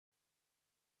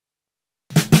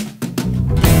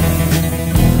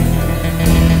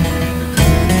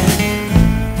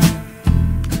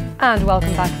And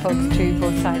welcome back, folks, to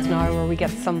Both Sides Now, where we get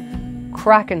some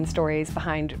cracking stories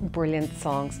behind brilliant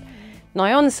songs.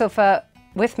 Now, on the sofa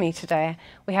with me today,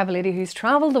 we have a lady who's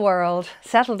travelled the world,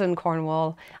 settled in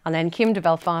Cornwall, and then came to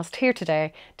Belfast here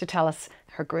today to tell us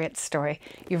her great story.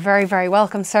 You're very, very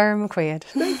welcome, Sarah McQuaid.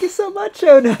 Thank you so much,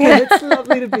 Ona. It's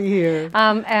lovely to be here.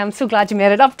 I'm so glad you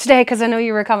made it up today, because I know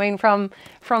you were coming from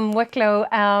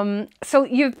Wicklow. So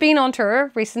you've been on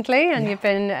tour recently, and you've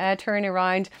been touring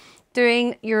around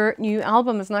doing your new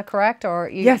album, isn't that correct?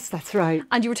 Yes, that's right.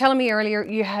 And you were telling me earlier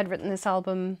you had written this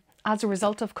album as a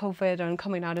result of COVID and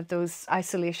coming out of those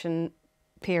isolation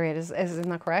period, isn't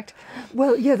that correct?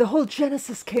 Well, yeah, the whole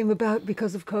genesis came about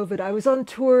because of COVID. I was on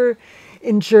tour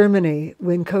in Germany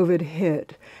when COVID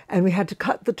hit, and we had to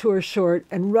cut the tour short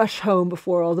and rush home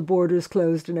before all the borders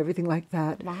closed and everything like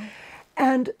that. Wow.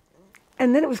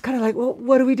 And then it was kind of like, well,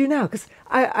 what do we do now? Because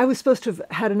I was supposed to have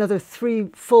had another 3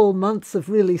 full months of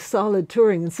really solid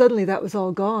touring, and suddenly that was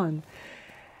all gone.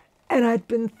 And I'd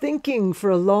been thinking for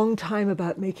a long time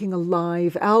about making a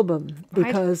live album,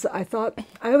 because I thought,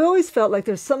 I've always felt like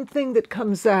there's something that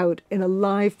comes out in a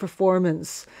live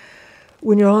performance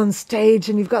when you're on stage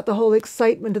and you've got the whole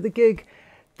excitement of the gig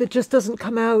that just doesn't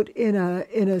come out in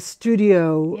a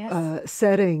studio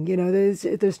setting. You know,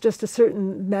 there's just a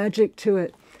certain magic to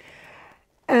it.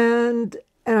 And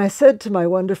I said to my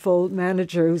wonderful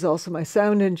manager, who's also my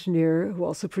sound engineer, who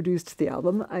also produced the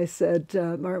album, I said,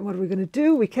 Martin, what are we going to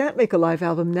do? We can't make a live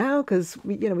album now because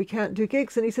we can't do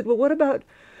gigs. And he said, well, what about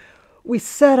we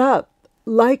set up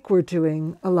like we're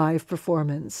doing a live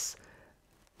performance,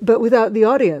 but without the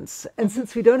audience. And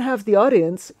since we don't have the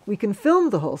audience, we can film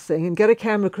the whole thing and get a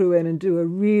camera crew in and do a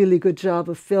really good job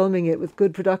of filming it with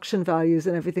good production values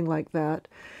and everything like that.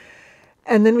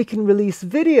 And then we can release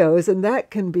videos, and that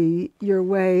can be your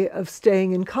way of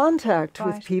staying in contact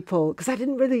with people. Because I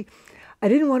didn't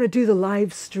want to do the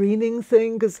live streaming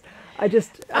thing, because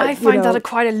I find that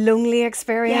quite a lonely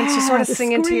experience. You sort of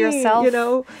sing into yourself. You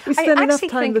know, we spend enough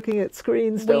time looking at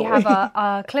screens, don't we? We have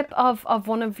a clip of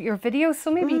one of your videos,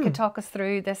 so maybe you could talk us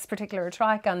through this particular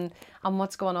track and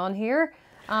what's going on here.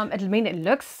 It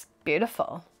looks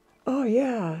beautiful. Oh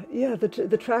yeah.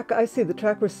 The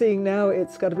track we're seeing now.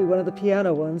 It's got to be one of the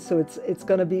piano ones, so it's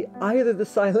going to be either the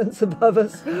silence above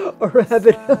us or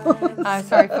Rabbit Hills.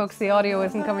 Sorry, folks, the audio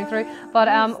isn't coming through.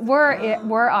 But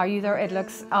where are you there? It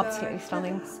looks absolutely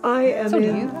stunning. I am. So do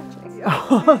you, actually.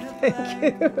 Oh,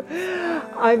 thank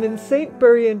you. I'm in St.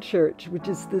 Buryan Church, which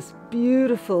is this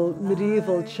beautiful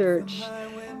medieval church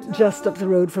just up the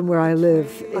road from where I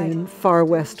live in far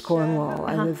west Cornwall.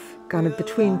 I live kind of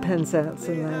between Penzance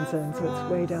and Lansdowne, so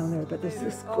it's way down there. But there's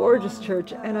this gorgeous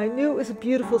church, and I knew it was a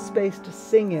beautiful space to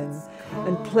sing in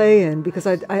and play in, because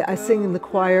I sing in the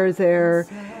choir there,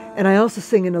 and I also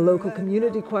sing in a local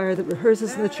community choir that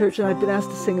rehearses in the church, and I've been asked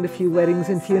to sing at a few weddings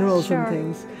and funerals and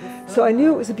things. So I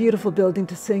knew it was a beautiful building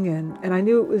to sing in, and I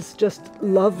knew it was just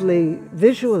lovely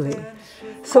visually.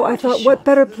 So I thought, what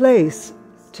better place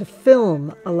to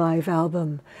film a live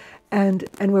album, and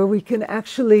where we can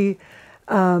actually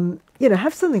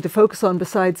have something to focus on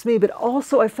besides me, but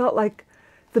also I felt like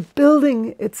the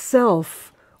building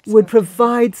itself would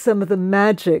provide some of the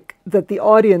magic that the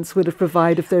audience would have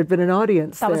provided if there had been an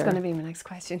audience there. That was going to be my next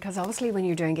question, because obviously when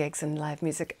you're doing gigs and live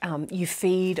music, you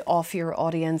feed off your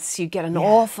audience, you get an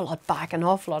awful lot back, an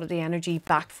awful lot of the energy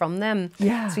back from them.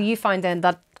 Yeah. So you find then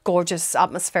that gorgeous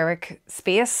atmospheric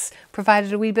space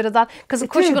provided a wee bit of that, because of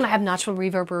course you're going to have natural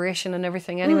reverberation and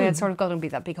everything anyway. It's sort of going to be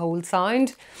that big whole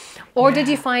sound. Or did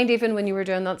you find even when you were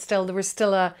doing that still there was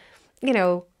still a,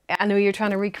 I know you're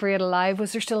trying to recreate a live,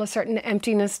 was there still a certain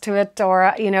emptiness to it,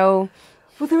 or well,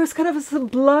 there was kind of a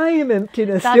sublime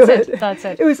emptiness to it. That's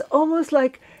it. It was almost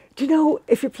like,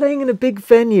 if you're playing in a big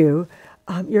venue,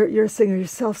 you're a singer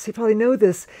yourself, so you probably know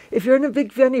this. If you're in a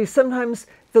big venue, sometimes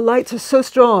the lights are so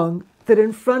strong that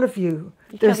in front of you,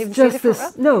 there's just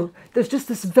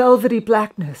this velvety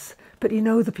blackness, but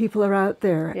the people are out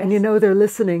there, and they're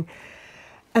listening.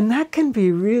 And that can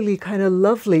be really kind of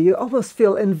lovely. You almost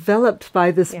feel enveloped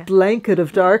by this blanket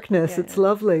of darkness. It's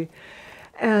lovely.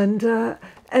 And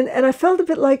I felt a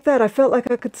bit like that. I felt like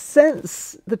I could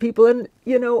sense the people, and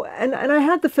I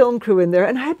had the film crew in there,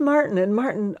 and I had Martin, and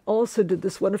Martin also did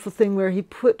this wonderful thing where he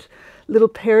put little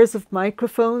pairs of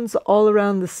microphones all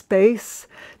around the space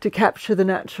to capture the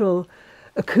natural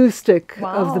acoustic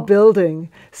of the building.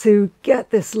 So you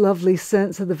get this lovely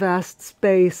sense of the vast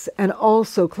space, and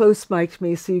also close mic'd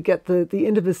me, so you get the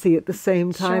intimacy at the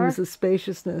same time as the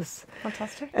spaciousness.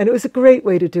 Fantastic. And it was a great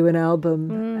way to do an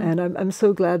album, and I'm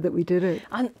so glad that we did it.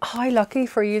 And how lucky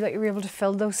for you that you were able to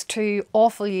fill those 2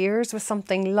 awful years with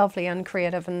something lovely and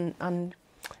creative and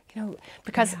You know,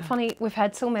 because funny, we've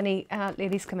had so many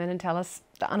ladies come in and tell us,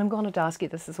 and I'm going to ask you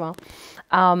this as well.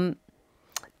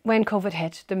 When COVID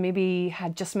hit, they maybe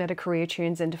had just made a career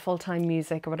change into full-time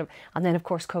music or whatever. And then, of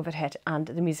course, COVID hit and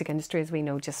the music industry, as we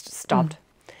know, just stopped.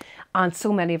 And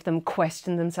so many of them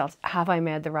questioned themselves, have I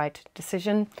made the right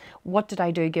decision? What did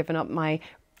I do giving up my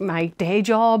day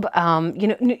job?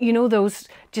 You know, those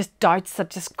just doubts that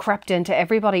just crept into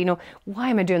everybody. You know, why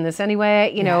am I doing this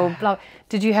anyway? You know, blah.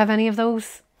 Did you have any of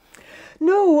those?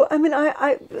 No, I mean,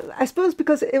 I suppose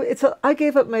because I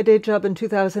gave up my day job in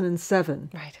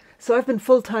 2007. Right. So I've been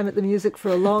full-time at the music for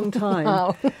a long time.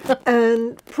 Wow.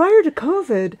 And prior to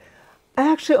COVID,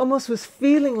 I actually almost was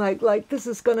feeling like this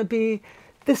is going to be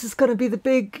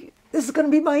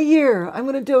my year. I'm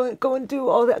going to go and do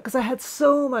all that, because I had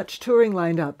so much touring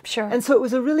lined up. Sure. And so it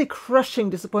was a really crushing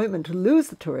disappointment to lose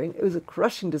the touring. It was a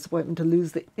crushing disappointment to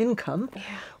lose the income. Yeah.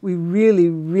 We really,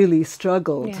 really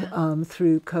struggled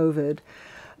through COVID.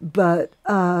 But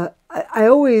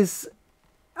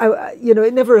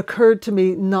it never occurred to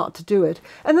me not to do it.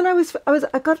 And then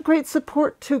I got great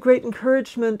support too, great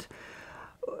encouragement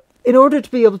in order to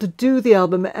be able to do the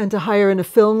album and to hire in a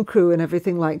film crew and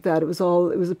everything like that. It was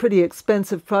a pretty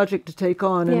expensive project to take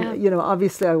on. And,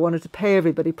 obviously I wanted to pay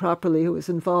everybody properly who was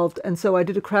involved. And so I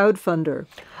did a crowdfunder.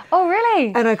 Oh,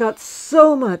 really? And I got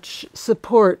so much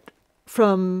support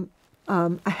from,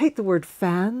 I hate the word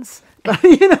fans, but,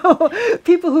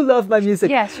 people who love my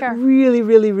music. Yeah, sure. Really,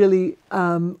 really, really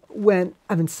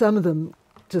some of them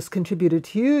just contributed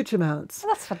huge amounts.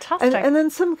 That's fantastic. And then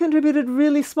some contributed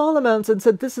really small amounts and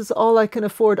said, "This is all I can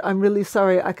afford. I'm really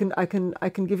sorry. I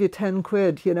can give you 10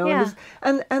 quid." Yeah.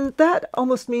 And that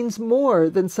almost means more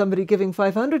than somebody giving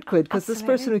 500 quid, because this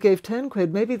person who gave 10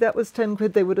 quid, maybe that was 10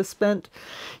 quid they would have spent,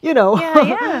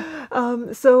 Yeah.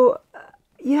 So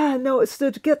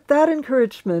to get that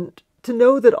encouragement, to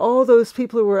know that all those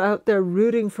people who were out there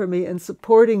rooting for me and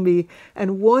supporting me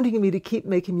and wanting me to keep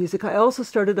making music. I also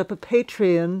started up a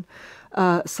Patreon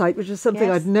site, which is something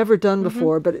I'd never done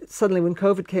before. But suddenly when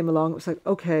COVID came along, it was like,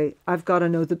 okay, I've got to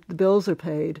know that the bills are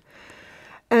paid.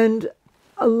 And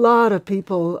a lot of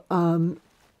people,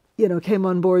 came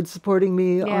on board supporting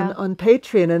me on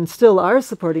Patreon, and still are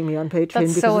supporting me on Patreon.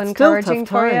 That's so encouraging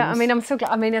for you. I mean, I'm so glad.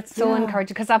 I mean, it's so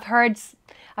encouraging, because I've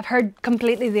heard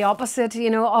completely the opposite,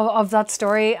 of that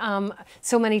story.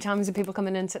 So many times when people come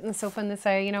in and sit on the sofa and they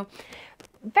say,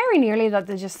 very nearly that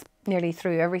they just nearly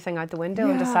threw everything out the window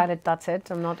and decided, that's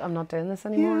it. I'm not doing this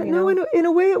anymore. In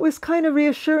a way it was kind of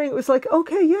reassuring. It was like,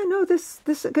 okay,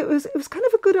 it was kind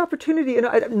of a good opportunity.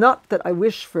 Not that I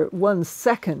wish for 1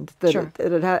 second that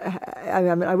it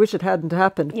had. I wish it hadn't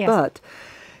happened, but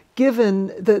given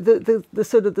the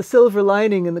sort of the silver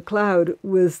lining in the cloud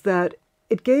was that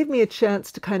it gave me a chance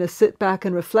to kind of sit back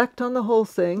and reflect on the whole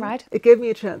thing. Right. It gave me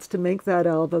a chance to make that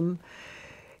album.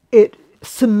 It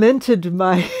cemented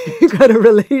my kind of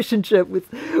relationship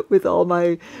with all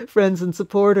my friends and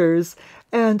supporters,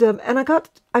 and I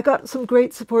got some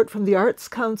great support from the Arts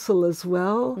Council as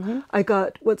well. I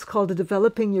got what's called a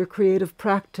Developing Your Creative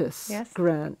Practice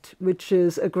grant, which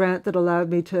is a grant that allowed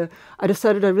me to. I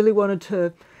decided I really wanted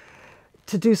to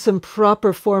do some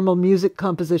proper formal music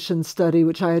composition study,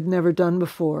 which I had never done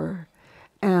before,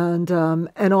 and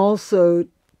also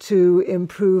to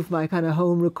improve my kind of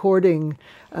home recording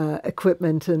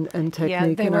equipment and technique.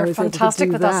 Yeah, they were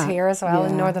fantastic with us here as well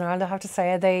in Northern Ireland. I have to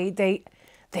say,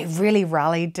 they really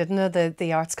rallied, didn't they?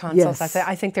 The Arts Councils. Yes.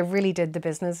 I think they really did the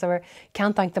business.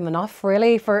 Can't thank them enough,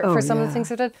 really, for some of the things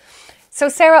they did. So,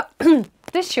 Sarah,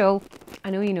 this show, I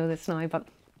know you know this now, but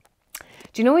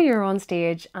do you know when you're on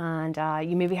stage and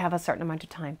you maybe have a certain amount of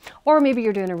time, or maybe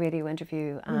you're doing a radio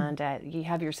interview and you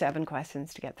have your 7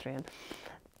 questions to get through, and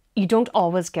you don't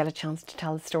always get a chance to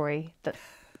tell the story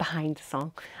behind the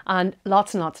song. And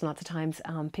lots and lots of times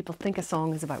people think a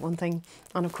song is about one thing,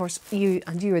 and of course you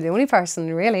are the only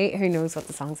person really who knows what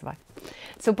the song's about.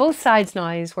 So both sides now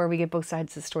is where we get both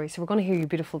sides of the story. So we're going to hear your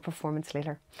beautiful performance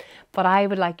later, but I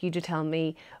would like you to tell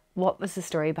me what was the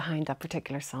story behind that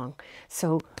particular song.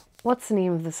 So what's the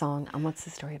name of the song and what's the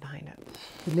story behind it?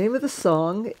 The name of the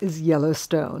song is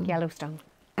Yellowstone. Yellowstone.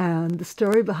 And the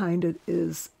story behind it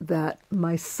is that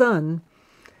my son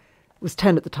was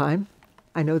 10 at the time.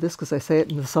 I know this because I say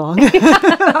it in the song.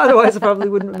 Otherwise I probably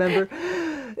wouldn't remember.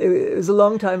 It was a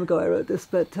long time ago I wrote this,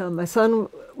 but my son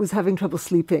was having trouble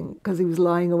sleeping because he was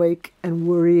lying awake and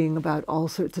worrying about all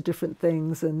sorts of different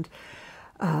things. And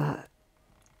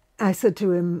I said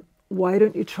to him, why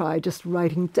don't you try just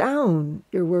writing down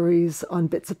your worries on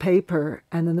bits of paper,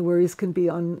 and then the worries can be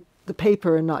on the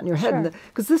paper and not in your head.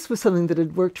 Because this was something that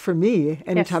had worked for me.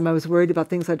 Anytime I was worried about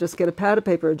things, I'd just get a pad of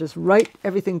paper and just write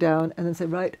everything down and then say,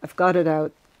 right, I've got it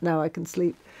out. now I can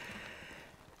sleep.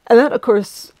 And that, of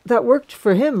course, that worked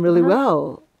for him really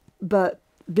well. But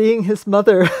being his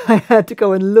mother, I had to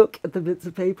go and look at the bits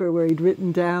of paper where he'd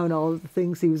written down all of the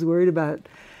things he was worried about.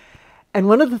 And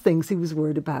one of the things he was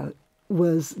worried about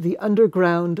was the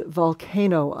underground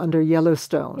volcano under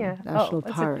Yellowstone National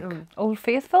Park. Old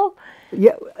Faithful?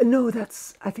 Yeah, no,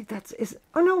 I think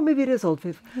oh no, maybe it is Old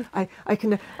Faithful. I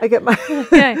get my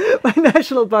my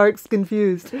national parks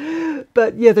confused.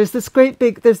 But yeah, there's this great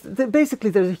big, basically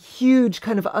there's a huge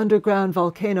kind of underground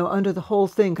volcano under the whole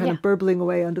thing, kind of burbling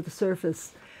away under the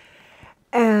surface.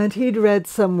 And he'd read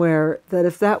somewhere that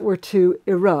if that were to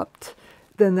erupt,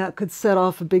 then that could set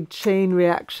off a big chain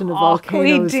reaction of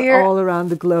volcanoes all around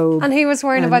the globe. And he was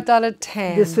worrying about that at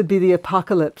 10. This would be the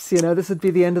apocalypse, this would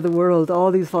be the end of the world, all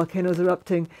these volcanoes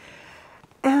erupting.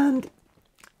 And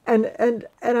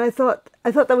I thought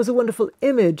that was a wonderful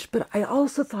image, but I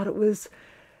also thought it was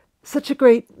such a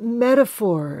great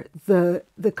metaphor, the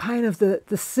kind of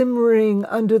the simmering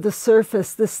under the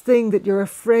surface, this thing that you're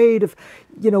afraid of,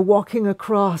 walking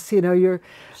across, you're...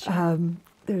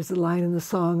 There's a line in the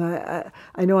song,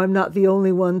 I know I'm not the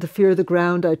only one to fear the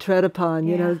ground I tread upon,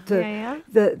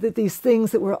 these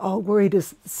things that we're all worried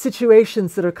is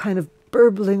situations that are kind of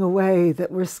burbling away,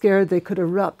 that we're scared they could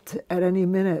erupt at any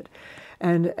minute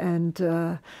and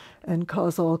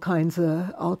cause all kinds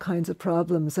of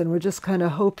problems. And we're just kind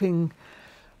of hoping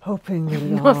that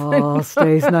it all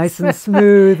stays nice and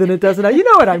smooth and it doesn't. You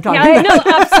know what I'm talking about. I know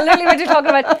absolutely what you're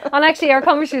talking about. And actually our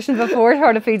conversation before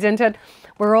sort of feeds into it.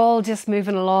 We're all just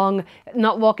moving along,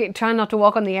 trying not to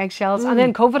walk on the eggshells, and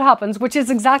then COVID happens, which is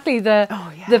exactly the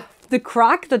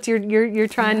crack that you're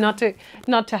trying not to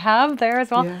have there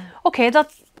as well. Yeah. Okay,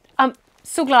 that's I'm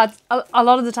so glad. A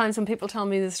lot of the times when people tell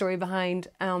me the story behind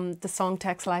the song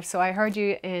Text Life, so I heard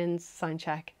you in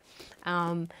Soundcheck.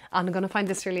 And I'm going to find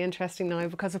this really interesting now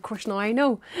because, of course, now I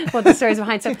know what the story is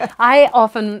behind. So I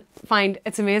often find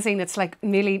it's amazing. It's like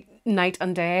nearly night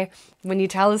and day when you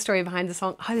tell the story behind the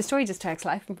song. How the story just takes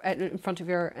life in front of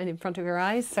your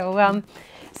eyes. So,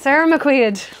 Sarah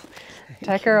McQuaid,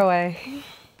 take her away.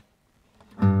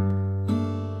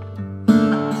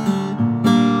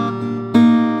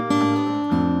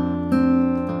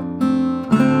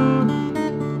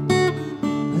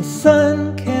 The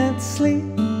sun can't sleep.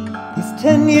 He's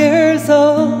 10 years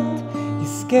old,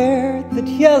 he's scared that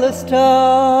Yellowstone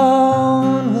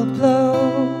will blow.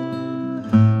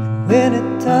 And when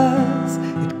it does,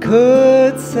 it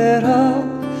could set off a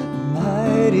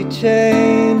mighty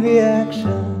chain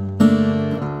reaction.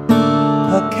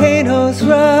 Volcanoes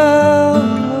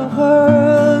round the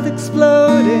world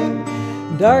exploding,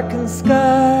 darkened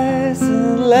skies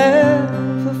and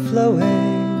lava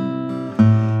flowing.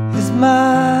 His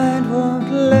mind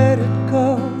won't let it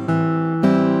go.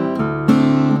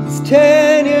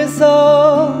 10 years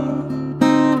old, I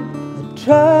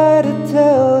try to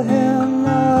tell him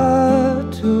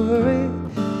not to worry.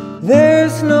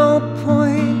 There's no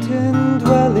point in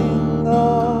dwelling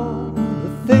on the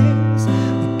things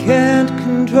we can't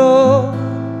control,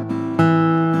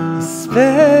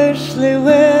 especially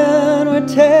when we're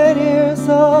 10 years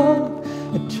old.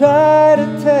 I try to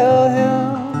tell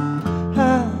him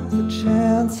how the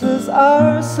chances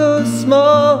are so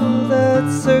small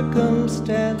that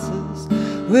circumstances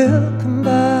will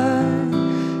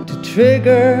combine to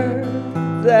trigger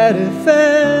that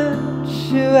eventuality.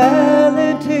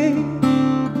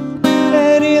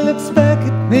 And he looks back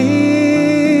at me.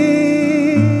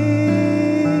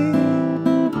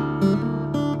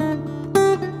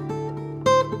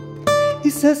 He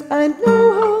says, I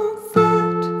know how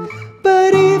that,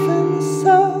 but even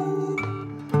so,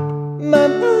 my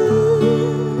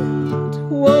mind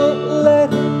won't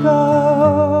let it go.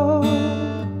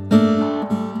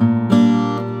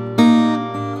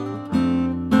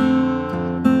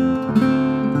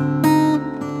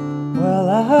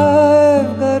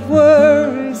 I've got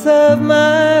worries of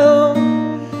my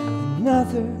own.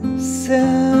 Another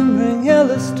simmering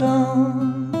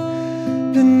Yellowstone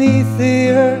beneath the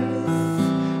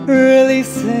earth,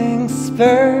 releasing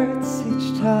spurts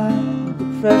each time the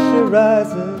pressure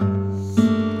rises.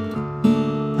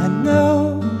 I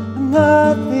know I'm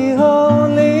not the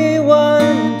only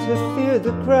one to fear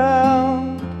the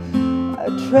ground I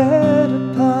tread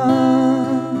upon.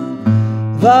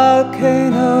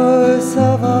 Volcanoes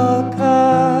of all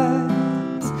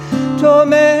kinds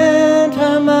torment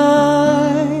our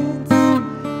minds.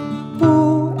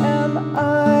 Who am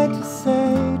I to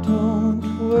say don't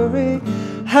worry?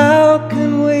 How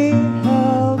can we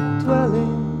help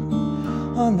dwelling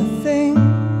on the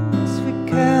things we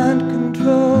can't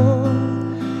control?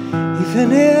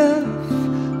 Even if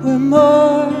we're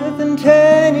more than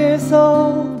 10 years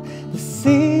old,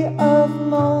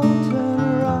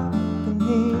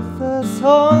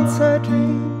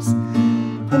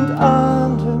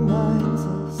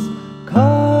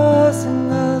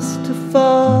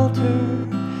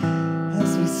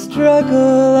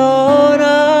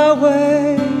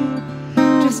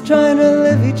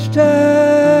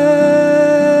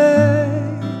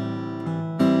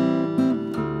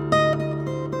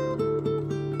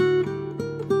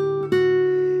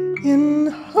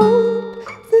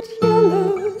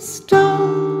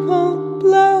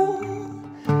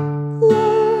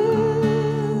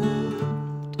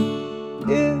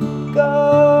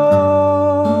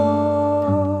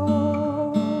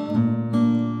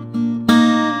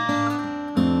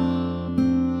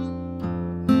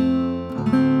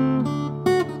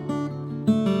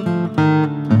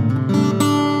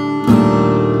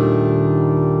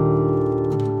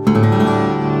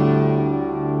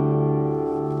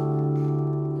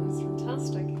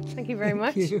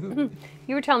 much. You.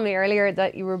 You were telling me earlier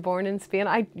that you were born in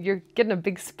Spain. You're getting a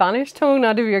big Spanish tone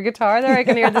out of your guitar there. I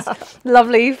can hear this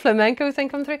lovely flamenco thing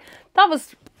come through. That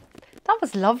was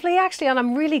lovely, actually, and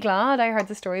I'm really glad I heard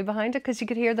the story behind it, because you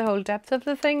could hear the whole depth of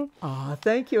the thing. Oh,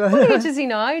 thank you. What age is he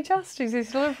now, just? Is he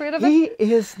still afraid of it? He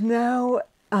is now,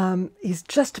 he's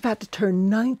just about to turn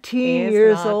 19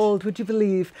 years old, would you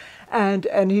believe?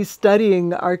 And he's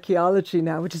studying archaeology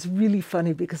now, which is really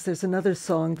funny, because there's another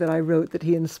song that I wrote that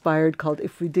he inspired called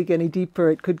If We Dig Any Deeper,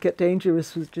 It Could Get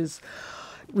Dangerous,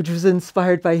 which was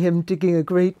inspired by him digging a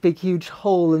great big huge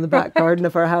hole in the back garden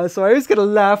of our house. So I always get a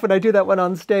laugh when I do that one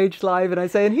on stage live, and I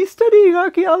say, and he's studying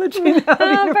archaeology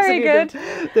now. Very good.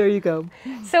 There you go.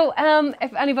 So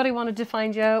if anybody wanted to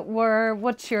find you,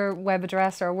 what's your web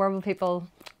address, or where will people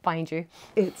find you?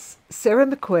 It's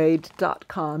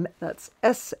sarahmcquaid.com. That's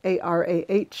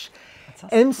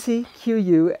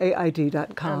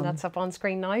SarahMcQuaid.com. And that's up on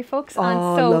screen now, folks. Oh,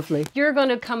 and so lovely. You're going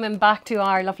to come back to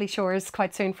our lovely shores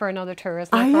quite soon for another tour,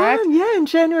 isn't I that correct? am, yeah, in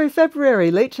January, February,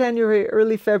 late January,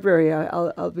 early February.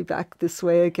 I'll be back this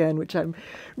way again, which I'm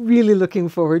really looking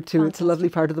forward to. Fantastic. It's a lovely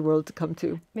part of the world to come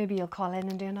to. Maybe you'll call in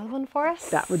and do another one for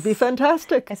us. That would be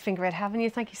fantastic. It's been great having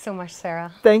you. Thank you so much,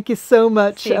 Sarah. Thank you so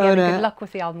much, See you again. Ona. Good luck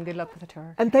with the album. Good luck with the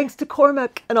tour. And thanks to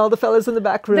Cormac and all the fellas in the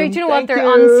back room. Do you know what? They're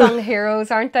you. unsung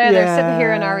heroes, aren't they? Yeah. They're sitting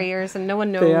here in our ears and no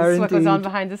one knows what goes on indeed.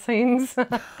 behind the scenes.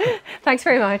 Thanks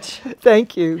very much.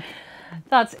 Thank you.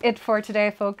 That's it for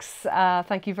today, folks.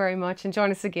 Thank you very much, and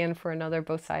join us again for another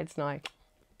Both Sides Now.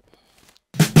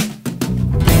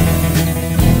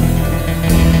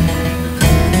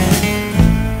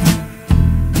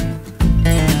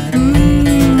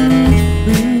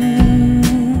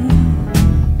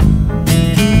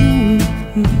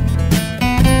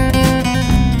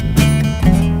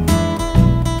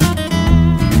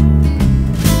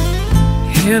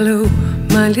 Hello,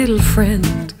 my little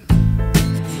friend,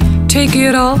 take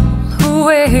it all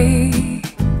away.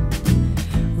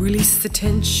 Release the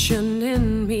tension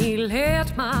in me,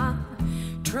 let my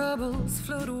troubles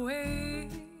float away.